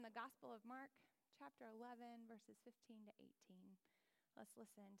chapter 11, verses 15 to 18. Let's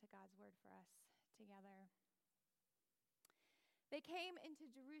listen to God's word for us together. They came into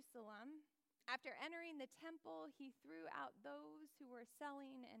Jerusalem. After entering the temple, he threw out those who were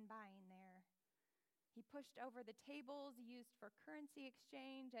selling and buying there. He pushed over the tables used for currency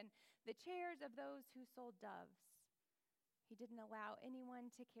exchange and the chairs of those who sold doves. He didn't allow anyone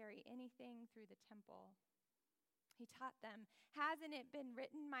to carry anything through the temple. He taught them, "Hasn't it been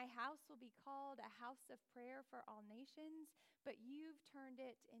written, 'My house will be called a house of prayer for all nations,' but you've turned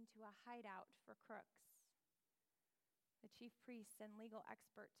it into a hideout for crooks." The chief priests and legal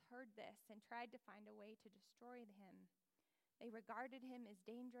experts heard this and tried to find a way to destroy him. They regarded him as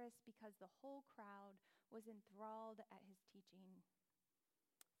dangerous because the whole crowd was enthralled at his teaching.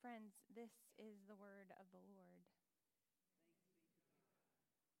 Friends, this is the word of the Lord.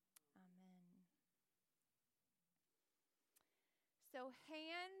 Amen. So,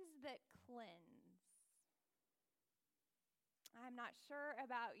 hands that cleanse. I'm not sure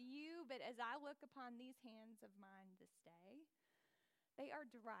about you, but as I look upon these hands of mine this day, they are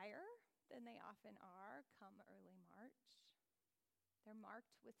drier than they often are come early March. They're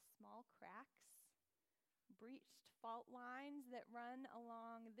marked with small cracks, breached fault lines that run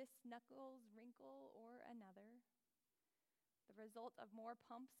along this knuckles wrinkle or another. The result of more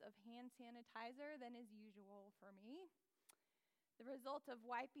pumps of hand sanitizer than is usual for me. The result of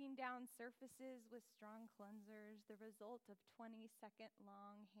wiping down surfaces with strong cleansers. The result of 20-second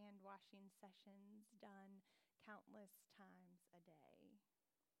long hand washing sessions done countless times a day.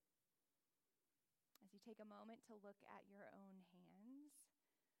 As you take a moment to look at your own hands,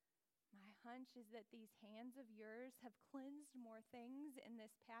 my hunch is that these hands of yours have cleansed more things in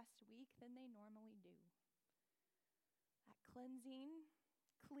this past week than they normally do. That cleaning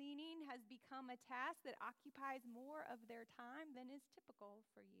has become a task that occupies more of their time than is typical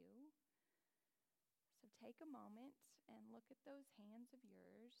for you. So take a moment and look at those hands of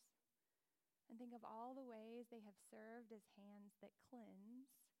yours and think of all the ways they have served as hands that cleanse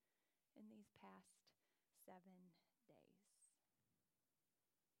in these past 7 days.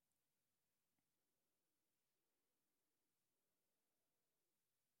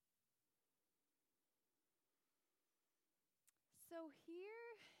 So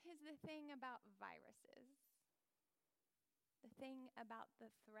here is the thing about viruses, the thing about the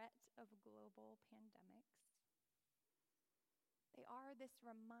threat of global pandemics. They are this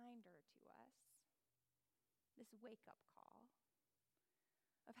reminder to us, this wake-up call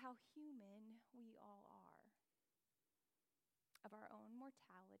of how human we all are, of our own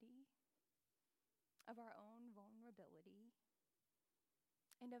mortality, of our own vulnerability,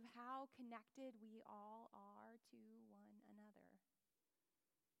 and of how connected we all are to one another.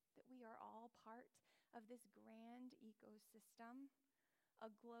 That we are all part of this grand ecosystem, a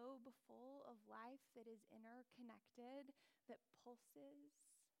globe full of life that is interconnected, that pulses,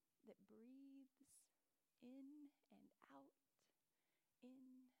 that breathes in and out,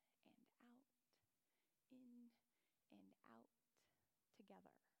 in and out, in and out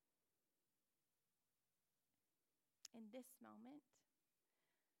together. In this moment,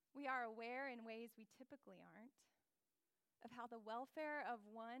 we are aware in ways we typically aren't of how the welfare of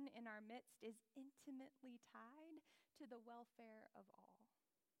one in our midst is intimately tied to the welfare of all.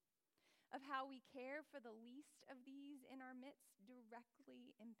 Of how we care for the least of these in our midst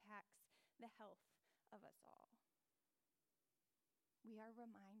directly impacts the health of us all. We are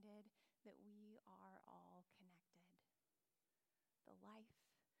reminded that we are all connected. The life,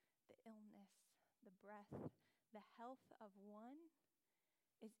 the illness, the breath, the health of one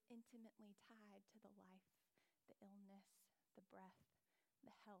is intimately tied to the life, the illness, the breath,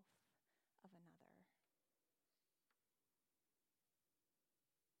 the health of another.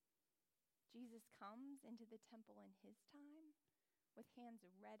 Jesus comes into the temple in his time with hands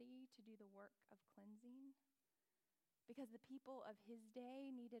ready to do the work of cleansing because the people of his day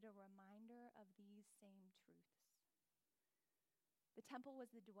needed a reminder of these same truths. The temple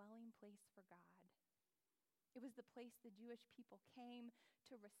was the dwelling place for God. It was the place the Jewish people came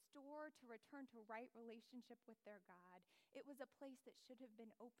to restore, to return to right relationship with their God. It was a place that should have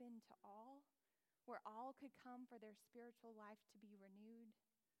been open to all, where all could come for their spiritual life to be renewed.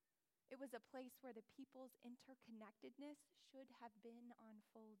 It was a place where the people's interconnectedness should have been on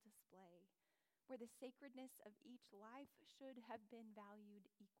full display, where the sacredness of each life should have been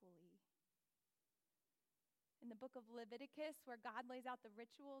valued equally. In the book of Leviticus, where God lays out the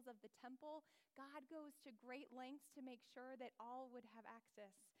rituals of the temple, God goes to great lengths to make sure that all would have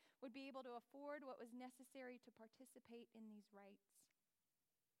access, would be able to afford what was necessary to participate in these rites.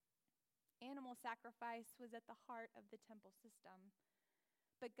 Animal sacrifice was at the heart of the temple system.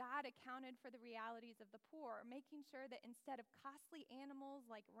 But God accounted for the realities of the poor, making sure that instead of costly animals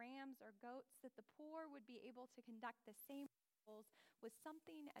like rams or goats, that the poor would be able to conduct the same rituals with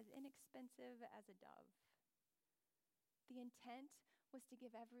something as inexpensive as a dove. The intent was to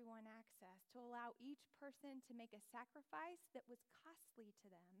give everyone access, to allow each person to make a sacrifice that was costly to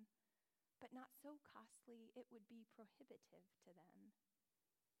them, but not so costly it would be prohibitive to them.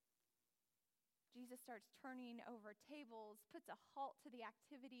 Jesus starts turning over tables, puts a halt to the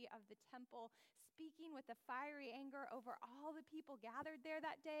activity of the temple, speaking with a fiery anger over all the people gathered there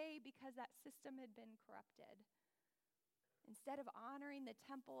that day because that system had been corrupted. Instead of honoring the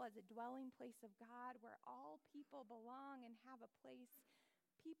temple as a dwelling place of God where all people belong and have a place,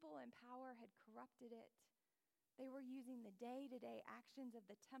 people in power had corrupted it. They were using the day-to-day actions of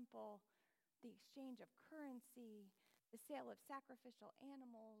the temple, the exchange of currency, the sale of sacrificial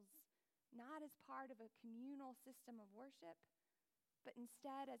animals, not as part of a communal system of worship, but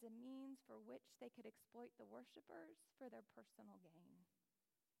instead as a means for which they could exploit the worshipers for their personal gain.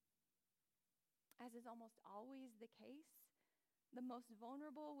 As is almost always the case, the most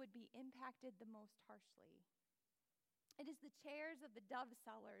vulnerable would be impacted the most harshly. It is the chairs of the dove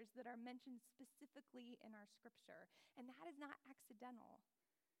sellers that are mentioned specifically in our scripture, and that is not accidental.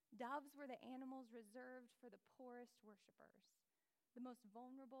 Doves were the animals reserved for the poorest worshipers, the most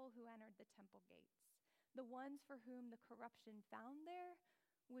vulnerable who entered the temple gates. The ones for whom the corruption found there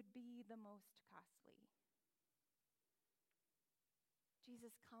would be the most costly.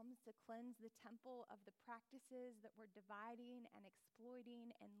 Jesus comes to cleanse the temple of the practices that were dividing and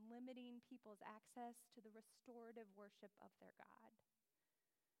exploiting and limiting people's access to the restorative worship of their God.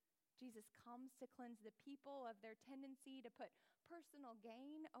 Jesus comes to cleanse the people of their tendency to put personal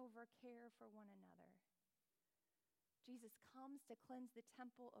gain over care for one another. Jesus comes to cleanse the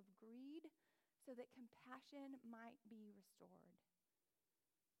temple of greed so that compassion might be restored.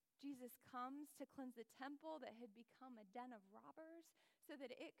 Jesus comes to cleanse the temple that had become a den of robbers so that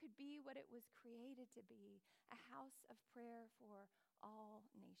it could be what it was created to be, a house of prayer for all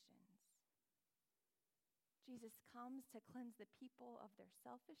nations. Jesus comes to cleanse the people of their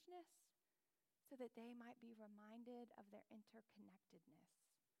selfishness so that they might be reminded of their interconnectedness,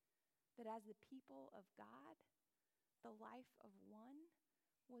 that as the people of God, the life of one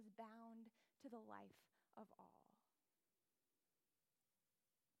was bound to the life of all.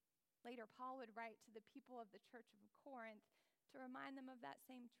 Later, Paul would write to the people of the church of Corinth to remind them of that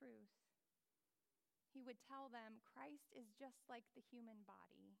same truth. He would tell them, Christ is just like the human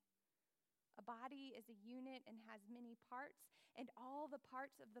body. A body is a unit and has many parts, and all the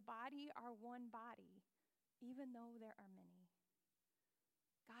parts of the body are one body, even though there are many.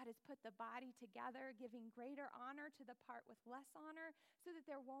 God has put the body together, giving greater honor to the part with less honor so that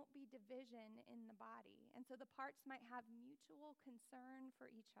there won't be division in the body, and so the parts might have mutual concern for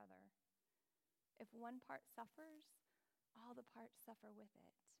each other. If one part suffers, all the parts suffer with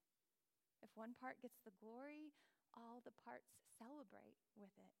it. If one part gets the glory, all the parts celebrate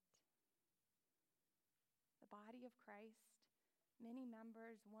with it. The body of Christ, many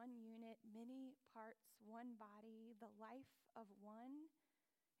members, one unit, many parts, one body, the life of one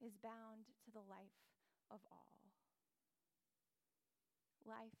is bound to the life of all.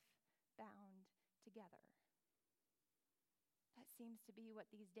 Life bound together. That seems to be what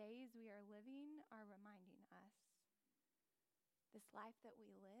these days we are living are reminding us. This life that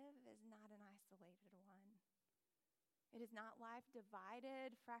we live is not an isolated one. It is not life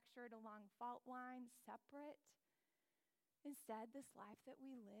divided, fractured along fault lines, separate. Instead, this life that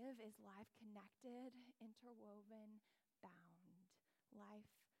we live is life connected, interwoven, bound.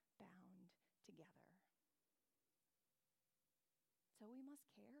 Life bound together. So we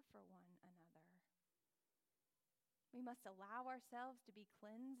must care for one another. We must allow ourselves to be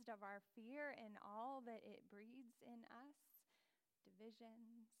cleansed of our fear and all that it breeds in us: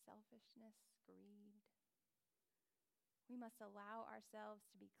 division, selfishness, greed. We must allow ourselves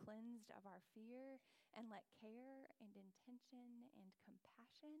to be cleansed of our fear and let care and intention and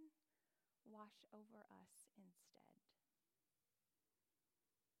compassion wash over us instead.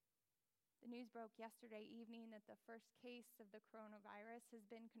 The news broke yesterday evening that the first case of the coronavirus has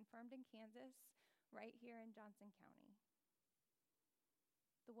been confirmed in Kansas, right here in Johnson County.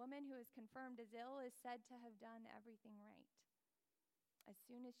 The woman who is confirmed as ill is said to have done everything right. As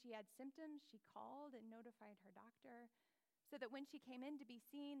soon as she had symptoms, she called and notified her doctor so that when she came in to be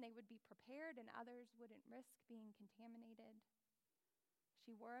seen, they would be prepared and others wouldn't risk being contaminated.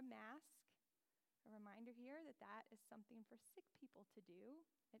 She wore a mask, a reminder here that that is something for sick people to do.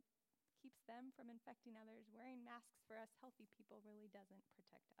 It keeps them from infecting others. Wearing masks for us healthy people really doesn't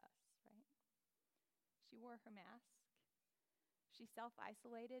protect us, right? She wore her mask. She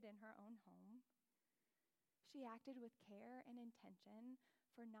self-isolated in her own home. She acted with care and intention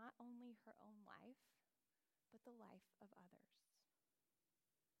for not only her own life, but the life of others,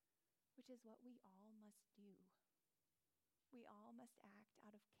 which is what we all must do. We all must act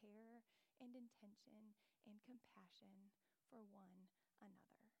out of care and intention and compassion for one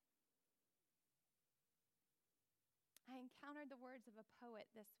another. I encountered the words of a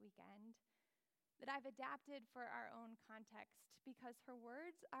poet this weekend that I've adapted for our own context because her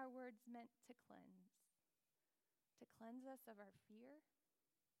words are words meant to cleanse us of our fear.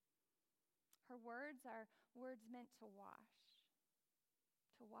 Her words are words meant to wash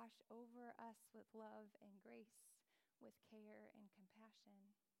over us with love and grace, with care and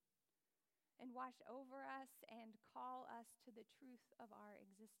compassion, and wash over us and call us to the truth of our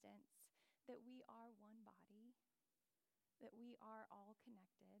existence, that we are one body, that we are all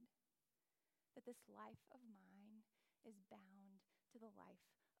connected, that this life of mine is bound to the life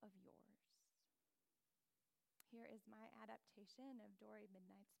of yours. Here is my adaptation of Dory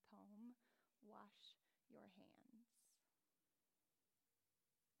Midnight's poem, Wash Your Hands.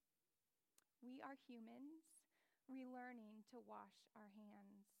 We are humans relearning to wash our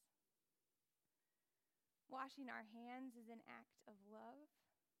hands. Washing our hands is an act of love.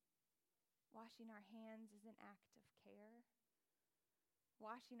 Washing our hands is an act of care.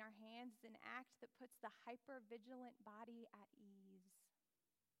 Washing our hands is an act that puts the hyper-vigilant body at ease.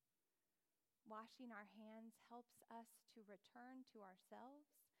 Washing our hands helps us to return to ourselves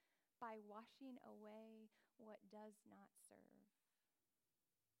by washing away what does not serve.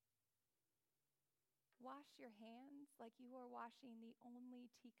 Wash your hands like you are washing the only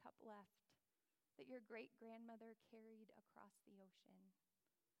teacup left that your great-grandmother carried across the ocean.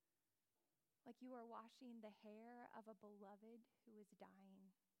 Like you are washing the hair of a beloved who is dying.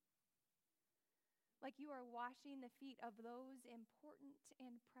 Like you are washing the feet of those important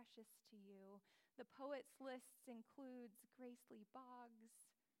and precious to you. The poet's list includes Grace Lee Boggs,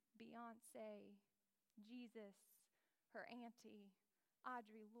 Beyonce, Jesus, her auntie,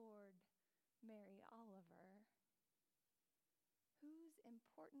 Audre Lorde, Mary Oliver. Whose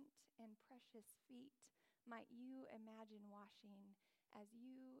important and precious feet might you imagine washing as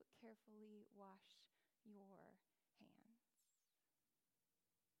you carefully wash your hands?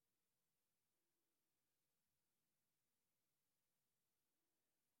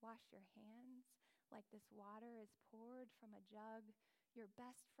 Wash your hands like this water is poured from a jug your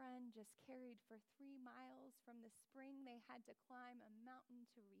best friend just carried for 3 miles from the spring they had to climb a mountain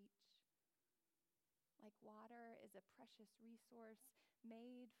to reach. Like water is a precious resource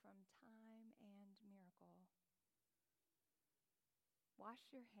made from time and miracle. Wash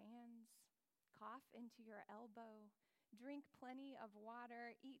your hands, cough into your elbow, drink plenty of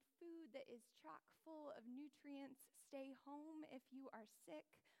water, eat food that is chock full of nutrients, stay home if you are sick,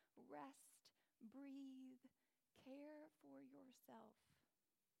 rest, breathe, care for yourself.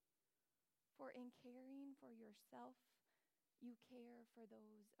 For in caring for yourself, you care for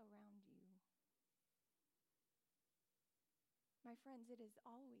those around you. My friends, it is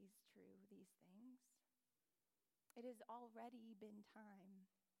always true, these things. It has already been time.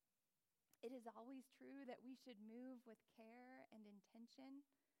 It is always true that we should move with care and intention,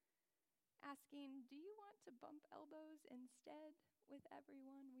 asking, do you want to bump elbows instead with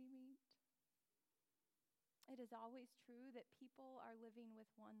everyone we meet? It is always true that people are living with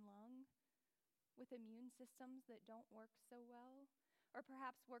one lung, with immune systems that don't work so well, or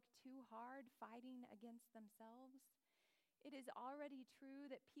perhaps work too hard fighting against themselves. It is already true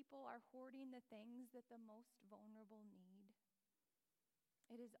that people are hoarding the things that the most vulnerable need.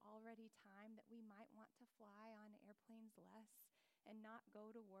 It is already time that we might want to fly on airplanes less and not go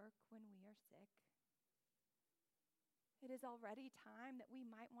to work when we are sick. It is already time that we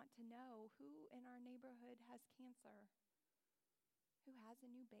might want to know who in our neighborhood has cancer, who has a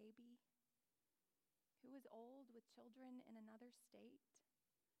new baby, who is old with children in another state,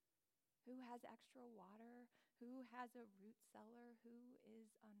 who has extra water, who has a root cellar, who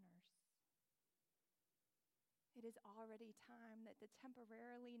is a nurse. It is already time that the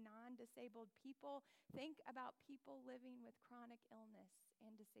temporarily non-disabled people think about people living with chronic illness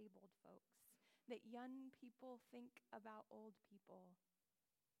and disabled folks, that young people think about old people.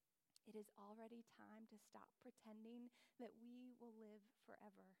 It is already time to stop pretending that we will live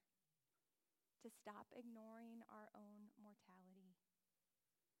forever, to stop ignoring our own mortality.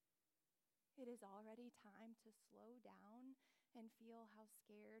 It is already time to slow down and feel how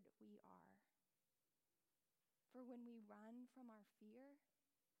scared we are. For when we run from our fear,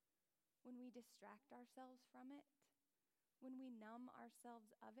 when we distract ourselves from it, when we numb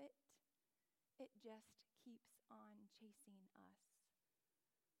ourselves of it, it just keeps on chasing us,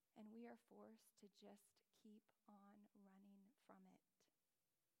 and we are forced to just keep on running from it.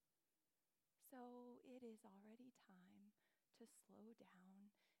 So it is already time to slow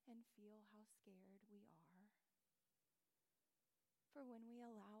down and feel how scared we are. For when we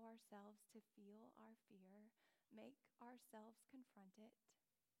allow ourselves to feel our fear, make ourselves confront it,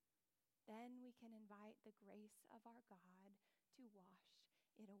 then we can invite the grace of our God to wash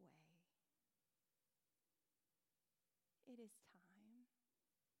it away. It is time.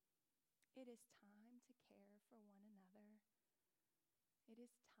 It is time to care for one another. It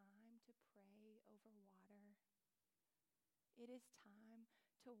is time to pray over water. It is time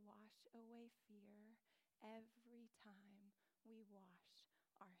to wash away fear every time we wash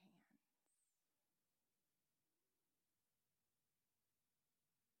our hands.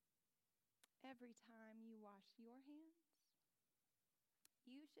 Every time you wash your hands,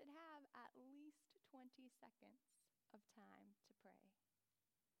 you should have at least 20 seconds of time to pray.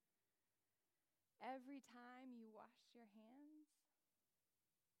 Every time you wash your hands,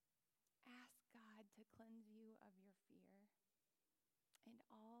 ask God to cleanse you of your fear and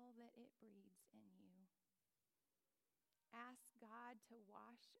all that it breeds in you. Ask God to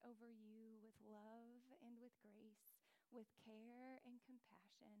wash over you with love and with grace, with care and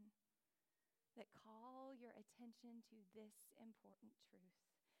compassion that call your attention to this important truth,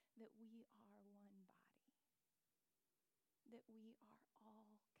 that we are one body, that we are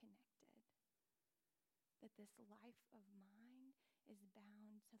all connected, that this life of mine is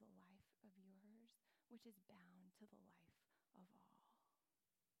bound to the life of yours, which is bound to the life of all.